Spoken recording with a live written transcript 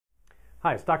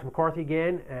Hi, it's Dr. McCarthy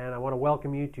again, and I want to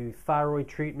welcome you to Thyroid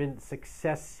Treatment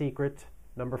Success Secret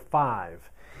number 5.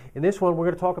 In this one, we're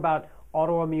going to talk about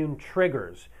autoimmune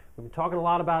triggers. We've been talking a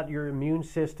lot about your immune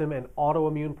system and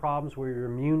autoimmune problems where your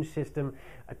immune system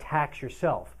attacks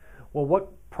yourself. Well, what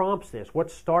prompts this?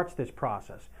 What starts this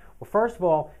process? Well, first of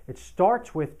all, it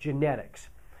starts with genetics.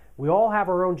 We all have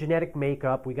our own genetic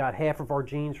makeup. We got half of our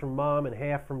genes from mom and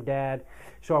half from dad.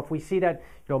 So if we see that,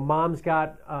 mom's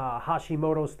got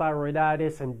Hashimoto's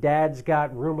thyroiditis and dad's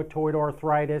got rheumatoid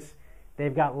arthritis,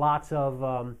 they've got lots of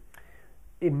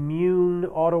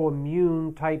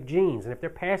autoimmune type genes. And if they're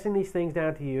passing these things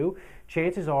down to you,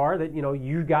 chances are that,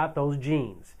 you got those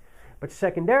genes. But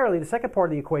secondarily, the second part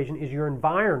of the equation is your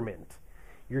environment.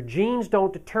 Your genes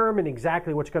don't determine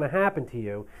exactly what's going to happen to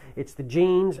you. It's the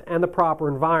genes and the proper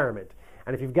environment.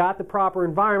 And if you've got the proper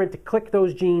environment to click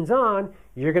those genes on,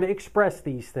 you're going to express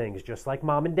these things just like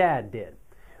mom and dad did.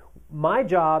 My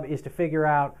job is to figure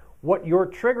out what your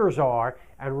triggers are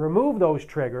and remove those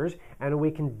triggers, and we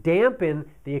can dampen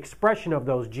the expression of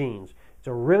those genes. It's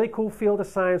a really cool field of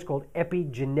science called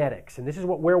epigenetics, and this is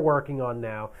what we're working on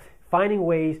now, finding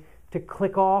ways to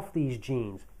click off these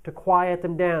genes, to quiet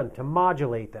them down, to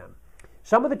modulate them.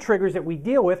 Some of the triggers that we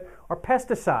deal with are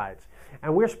pesticides,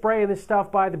 and we're spraying this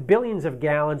stuff by the billions of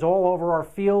gallons all over our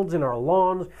fields and our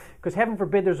lawns, because heaven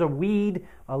forbid there's a weed,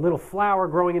 a little flower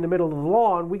growing in the middle of the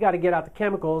lawn. We got to get out the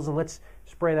chemicals and let's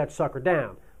spray that sucker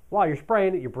down. While you're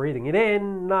spraying it, you're breathing it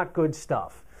in, not good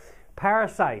stuff.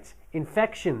 Parasites,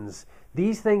 infections,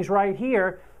 these things right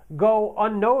here go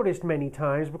unnoticed many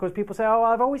times because people say, oh,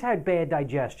 I've always had bad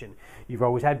digestion. You've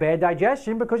always had bad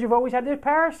digestion because you've always had this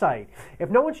parasite. If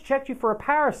no one's checked you for a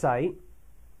parasite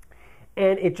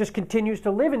and it just continues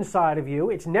to live inside of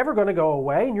you, it's never going to go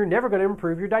away and you're never going to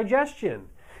improve your digestion.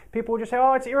 People will just say,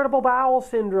 oh, it's irritable bowel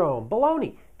syndrome.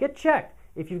 Baloney. Get checked.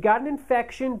 If you've got an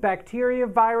infection, bacteria,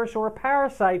 virus, or a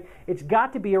parasite, it's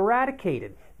got to be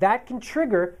eradicated. That can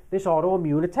trigger this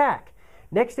autoimmune attack.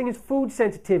 Next thing is food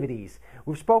sensitivities.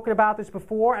 We've spoken about this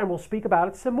before and we'll speak about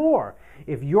it some more.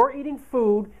 If you're eating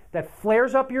food that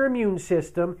flares up your immune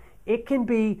system, it can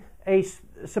be a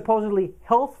supposedly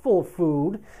healthful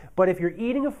food, but if you're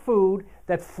eating a food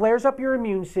that flares up your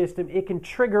immune system, it can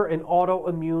trigger an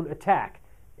autoimmune attack.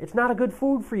 It's not a good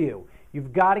food for you.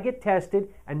 You've got to get tested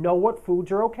and know what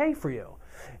foods are okay for you.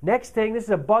 Next thing, this is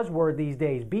a buzzword these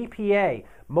days, BPA.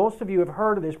 Most of you have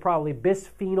heard of this, probably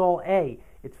bisphenol A.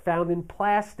 It's found in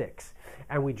plastics,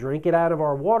 and we drink it out of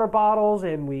our water bottles,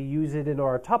 and we use it in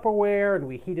our Tupperware, and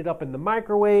we heat it up in the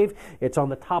microwave. It's on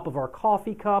the top of our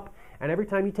coffee cup, and every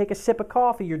time you take a sip of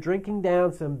coffee, you're drinking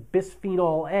down some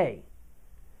bisphenol A.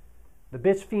 The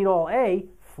bisphenol A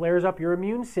flares up your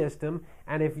immune system,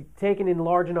 and if taken in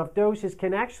large enough doses,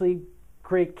 can actually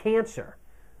create cancer.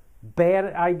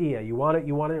 Bad idea. You want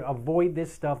to avoid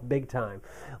this stuff big time.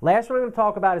 Last one I'm going to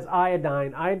talk about is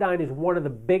iodine. Iodine is one of the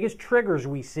biggest triggers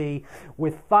we see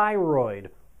with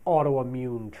thyroid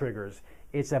autoimmune triggers.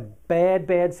 It's a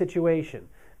bad situation.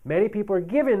 Many people are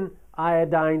given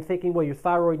iodine thinking, well, your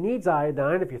thyroid needs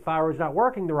iodine. If your thyroid's not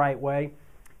working the right way,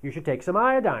 you should take some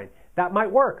iodine. That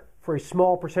might work for a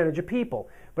small percentage of people.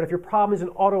 But if your problem is an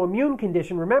autoimmune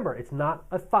condition, remember, it's not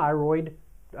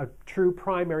a true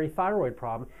primary thyroid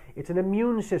problem. It's an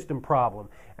immune system problem.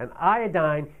 And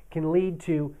iodine can lead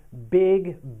to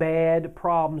big, bad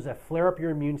problems that flare up your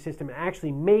immune system and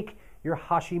actually make your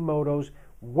Hashimoto's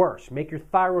worse, make your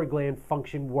thyroid gland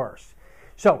function worse.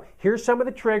 So here's some of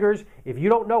the triggers. If you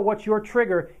don't know what's your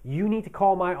trigger, you need to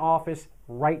call my office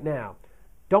right now.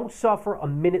 Don't suffer a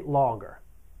minute longer.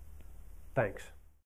 Thanks.